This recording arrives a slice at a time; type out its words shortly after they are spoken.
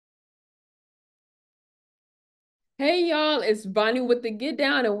Hey y'all, it's Bonnie with the Get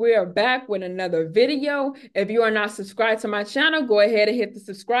Down, and we are back with another video. If you are not subscribed to my channel, go ahead and hit the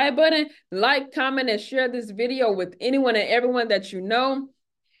subscribe button, like, comment, and share this video with anyone and everyone that you know.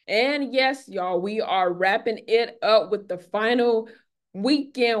 And yes, y'all, we are wrapping it up with the final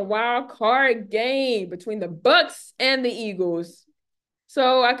weekend wild card game between the Bucks and the Eagles.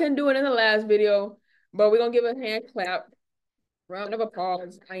 So I couldn't do it in the last video, but we're gonna give a hand clap. Round of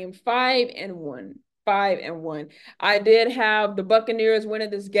applause. I am 5-1. 5-1. I did have the Buccaneers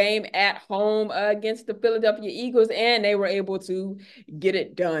winning this game at home against the Philadelphia Eagles, and they were able to get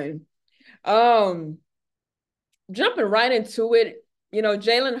it done. Um, Jumping right into it,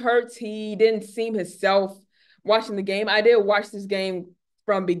 Jalen Hurts, he didn't seem himself watching the game. I did watch this game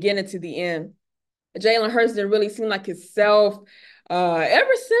from beginning to the end. Jalen Hurts didn't really seem like himself.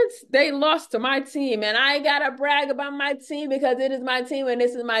 Ever since they lost to my team, and I gotta brag about my team because it is my team and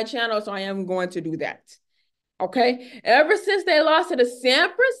this is my channel, so I am going to do that. Okay. Ever since they lost to the San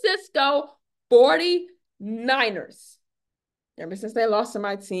Francisco 49ers, ever since they lost to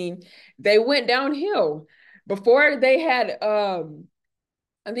my team, they went downhill. Before they had I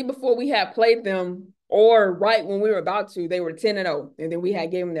think before we had played them, or right when we were about to, they were 10-0, and then we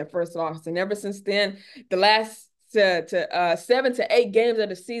had gave them their first loss. And ever since then, the last 7 to 8 games of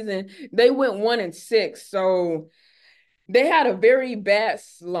the season, they went 1-6. So they had a very bad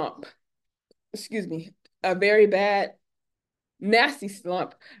slump. Excuse me, a very bad, nasty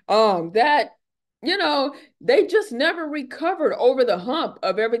slump. That they just never recovered over the hump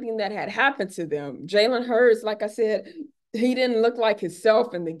of everything that had happened to them. Jalen Hurts, like I said, he didn't look like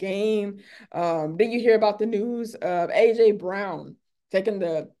himself in the game. Did you hear about the news of AJ Brown taking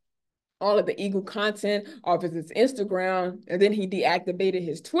all of the Eagle content off of his Instagram, and then he deactivated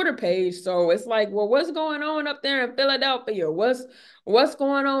his Twitter page? So it's like, well, what's going on up there in Philadelphia? What's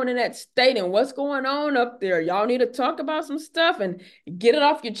going on in that state, and what's going on up there? Y'all need to talk about some stuff and get it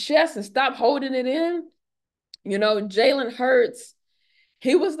off your chest and stop holding it in. Jalen Hurts,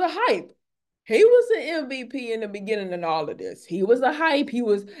 he was the hype. He was the MVP in the beginning of all of this. He was the hype. He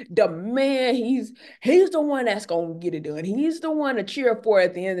was the man. He's the one that's gonna get it done. He's the one to cheer for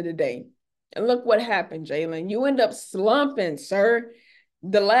at the end of the day. And look what happened, Jalen. You end up slumping, sir.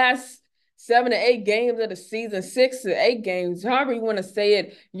 The last 7 to 8 games of the season, 6 to 8 games, however you want to say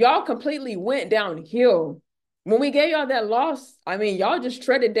it, y'all completely went downhill. When we gave y'all that loss, I mean, y'all just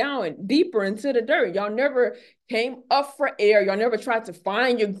treaded down deeper into the dirt. Y'all never came up for air. Y'all never tried to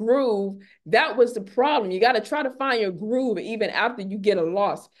find your groove. That was the problem. You got to try to find your groove even after you get a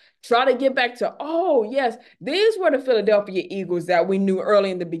loss. Try to get back to, oh, yes, these were the Philadelphia Eagles that we knew early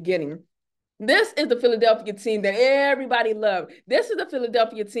in the beginning. This is the Philadelphia team that everybody loved. This is the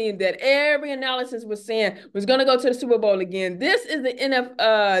Philadelphia team that every analysis was saying was going to go to the Super Bowl again. This is the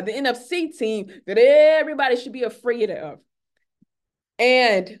NFC team that everybody should be afraid of.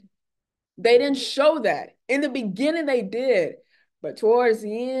 And they didn't show that. In the beginning, they did. But towards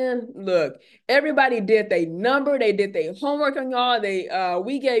the end, look, everybody did their number. They did their homework on y'all.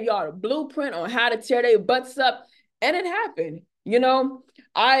 We gave y'all a blueprint on how to tear their butts up, and it happened.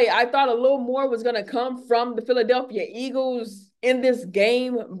 I thought a little more was gonna come from the Philadelphia Eagles in this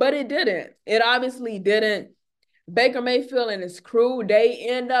game, but it didn't. It obviously didn't. Baker Mayfield and his crew, they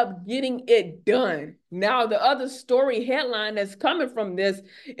end up getting it done. Now, the other story headline that's coming from this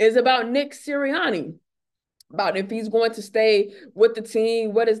is about Nick Sirianni, about if he's going to stay with the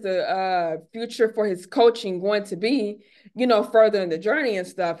team, what is the future for his coaching going to be, further in the journey and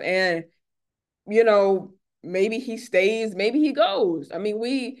stuff. And, maybe he stays, maybe he goes. I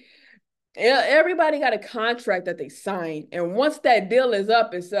mean, everybody got a contract that they sign. And once that deal is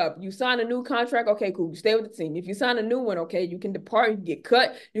up, it's up. You sign a new contract, okay, cool. You stay with the team. If you sign a new one, okay, you can depart, you can get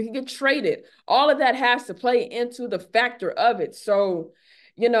cut, you can get traded. All of that has to play into the factor of it. So,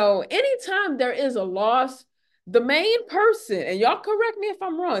 anytime there is a loss, the main person, and y'all correct me if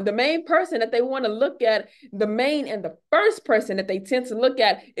I'm wrong, the main person that they want to look at, the first person that they tend to look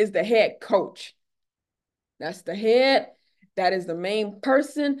at is the head coach. That's the head. That is the main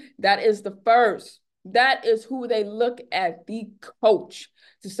person. That is the first. That is who they look at, the coach,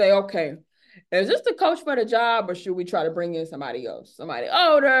 to say, okay, is this the coach for the job, or should we try to bring in somebody else? Somebody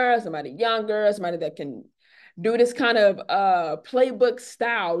older, somebody younger, somebody that can do this kind of playbook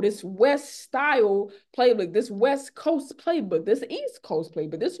style, this West style playbook, this West Coast playbook, this East Coast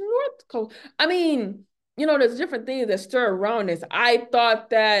playbook, this North Coast. I mean, there's different things that stir around this. I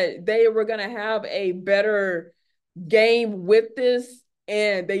thought that they were going to have a better game with this,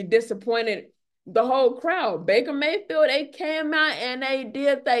 and they disappointed the whole crowd. Baker Mayfield, they came out and they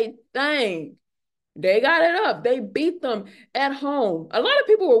did their thing. They got it up. They beat them at home. A lot of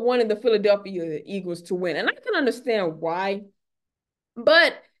people were wanting the Philadelphia Eagles to win, and I can understand why,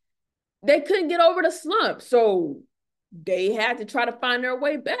 but they couldn't get over the slump. So they had to try to find their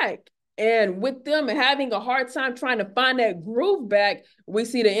way back. And with them having a hard time trying to find that groove back, we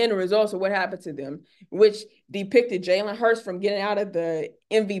see the end results of what happened to them, which depicted Jalen Hurts from getting out of the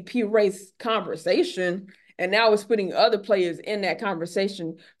MVP race conversation. And now it's putting other players in that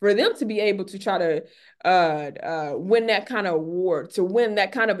conversation for them to be able to try to win that kind of award, to win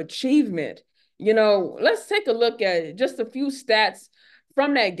that kind of achievement. Let's take a look at just a few stats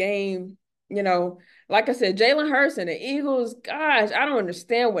from that game. Like I said, Jalen Hurts and the Eagles, gosh, I don't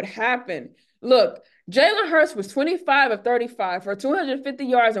understand what happened. Look, Jalen Hurts was 25 of 35 for 250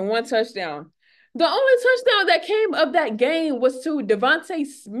 yards and 1 touchdown. The only touchdown that came of that game was to Devontae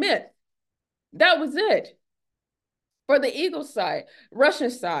Smith. That was it. For the Eagles side, rushing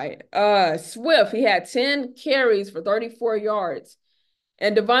side, Swift, he had 10 carries for 34 yards.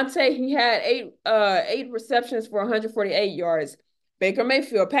 And Devontae, he had eight receptions for 148 yards. Baker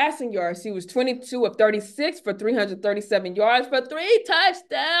Mayfield, passing yards, he was 22 of 36 for 337 yards for 3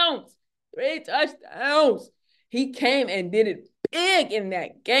 touchdowns. 3 touchdowns. He came and did it big in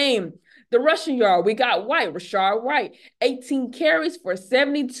that game. The rushing yard, we got Rashard White, 18 carries for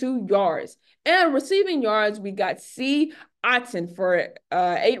 72 yards. And receiving yards, we got C. Otton for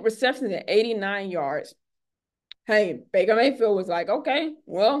 8 receptions and 89 yards. Hey, Baker Mayfield was like, okay,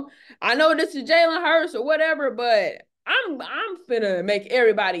 well, I know this is Jalen Hurts or whatever, but I'm finna make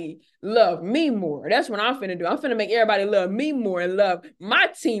everybody love me more. That's what I'm finna do. I'm finna make everybody love me more and love my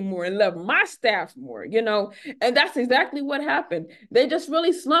team more and love my staff more, and that's exactly what happened. They just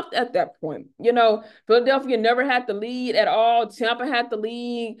really slumped at that point. Philadelphia never had the lead at all. Tampa had the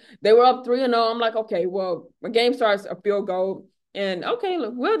lead. They were up 3-0. I'm like, okay, well, when game starts, a field goal. And okay,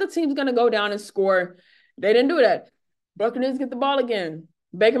 look, well, the team's gonna go down and score. They didn't do that. Buccaneers get the ball again.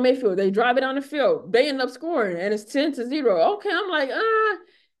 Baker Mayfield, they drive it on the field. They end up scoring, and it's 10-0. Okay, I'm like,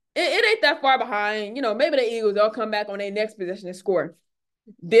 it ain't that far behind. Maybe the Eagles, they'll come back on their next possession and score.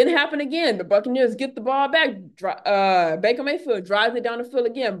 Didn't happen again. The Buccaneers get the ball back. Baker Mayfield drives it down the field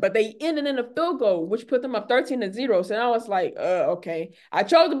again, but they ended in a field goal, which put them up 13-0. So now it's like, okay. I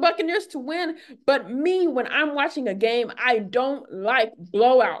chose the Buccaneers to win, but me, when I'm watching a game, I don't like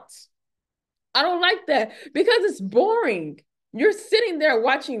blowouts. I don't like that because it's boring. You're sitting there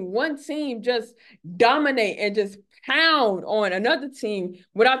watching one team just dominate and just pound on another team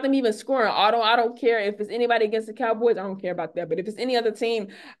without them even scoring. I don't care if it's anybody against the Cowboys. I don't care about that. But if it's any other team,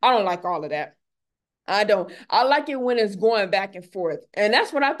 I don't like all of that. I don't. I like it when it's going back and forth. And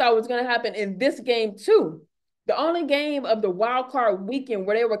that's what I thought was going to happen in this game too. The only game of the wild card weekend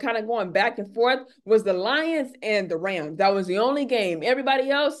where they were kind of going back and forth was the Lions and the Rams. That was the only game. Everybody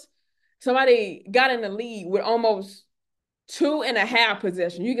else, somebody got in the lead with almost 2.5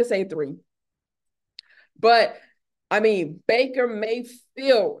 possessions. You can say 3. But, I mean, Baker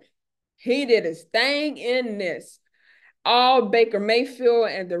Mayfield, he did his thing in this. All Baker Mayfield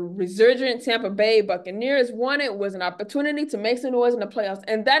and the resurgent Tampa Bay Buccaneers wanted was an opportunity to make some noise in the playoffs.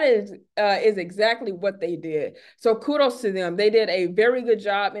 And that is exactly what they did. So kudos to them. They did a very good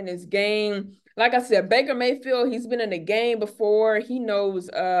job in this game. Like I said, Baker Mayfield, he's been in the game before. He knows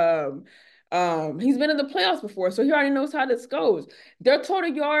he's been in the playoffs before, so he already knows how this goes. Their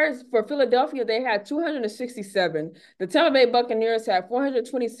total yards for Philadelphia, they had 267. The Tampa Bay Buccaneers had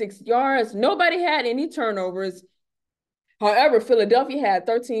 426 yards. Nobody had any turnovers. However, Philadelphia had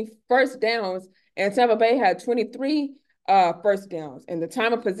 13 first downs, and Tampa Bay had 23 first downs. In the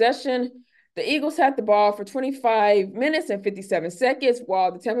time of possession, the Eagles had the ball for 25 minutes and 57 seconds,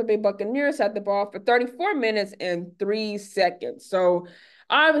 while the Tampa Bay Buccaneers had the ball for 34 minutes and 3 seconds. So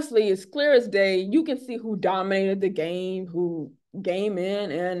obviously, it's clear as day. You can see who dominated the game, who game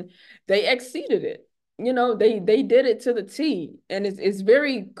in, and they exceeded it. They did it to the T, and it's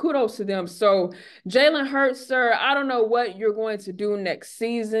very kudos to them. So Jalen Hurts, sir, I don't know what you're going to do next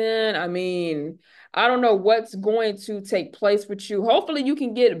season. I mean, I don't know what's going to take place with you. Hopefully you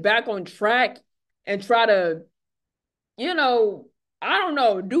can get back on track and try to, I don't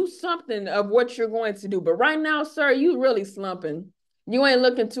know, do something of what you're going to do. But right now, sir, you really slumping. You ain't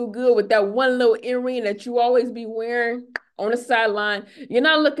looking too good with that one little earring that you always be wearing on the sideline. You're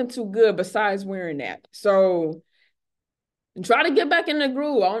not looking too good besides wearing that. So try to get back in the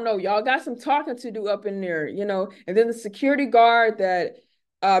groove. I don't know. Y'all got some talking to do up in there, and then the security guard that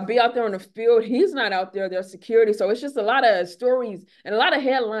be out there on the field, he's not out there, their security. So it's just a lot of stories and a lot of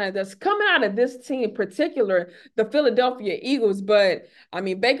headlines that's coming out of this team in particular, the Philadelphia Eagles. But I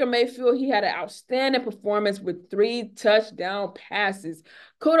mean, Baker Mayfield, he had an outstanding performance with 3 touchdown passes.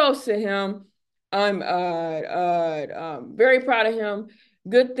 Kudos to him. I'm very proud of him.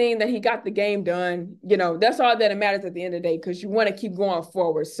 Good thing that he got the game done. You know, that's all that matters at the end of the day, because you want to keep going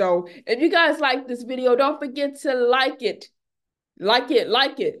forward. So if you guys like this video, don't forget to like it.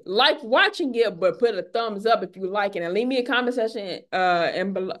 Like watching it, but put a thumbs up if you like it, and leave me a comment section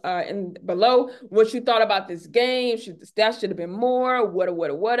in below what you thought about this game. Should the stats should have been more?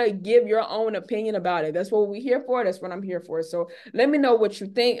 What? Give your own opinion about it. That's what we're here for. That's what I'm here for. So let me know what you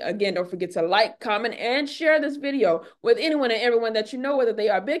think. Again, don't forget to like, comment, and share this video with anyone and everyone that you know, whether they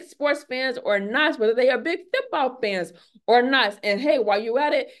are big sports fans or not, whether they are big football fans or not. And hey, while you're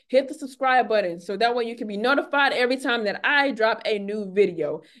at it, hit the subscribe button so that way you can be notified every time that I drop a new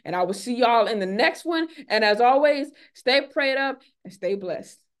video. And I will see y'all in the next one. And as always, stay prayed up and stay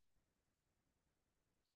blessed.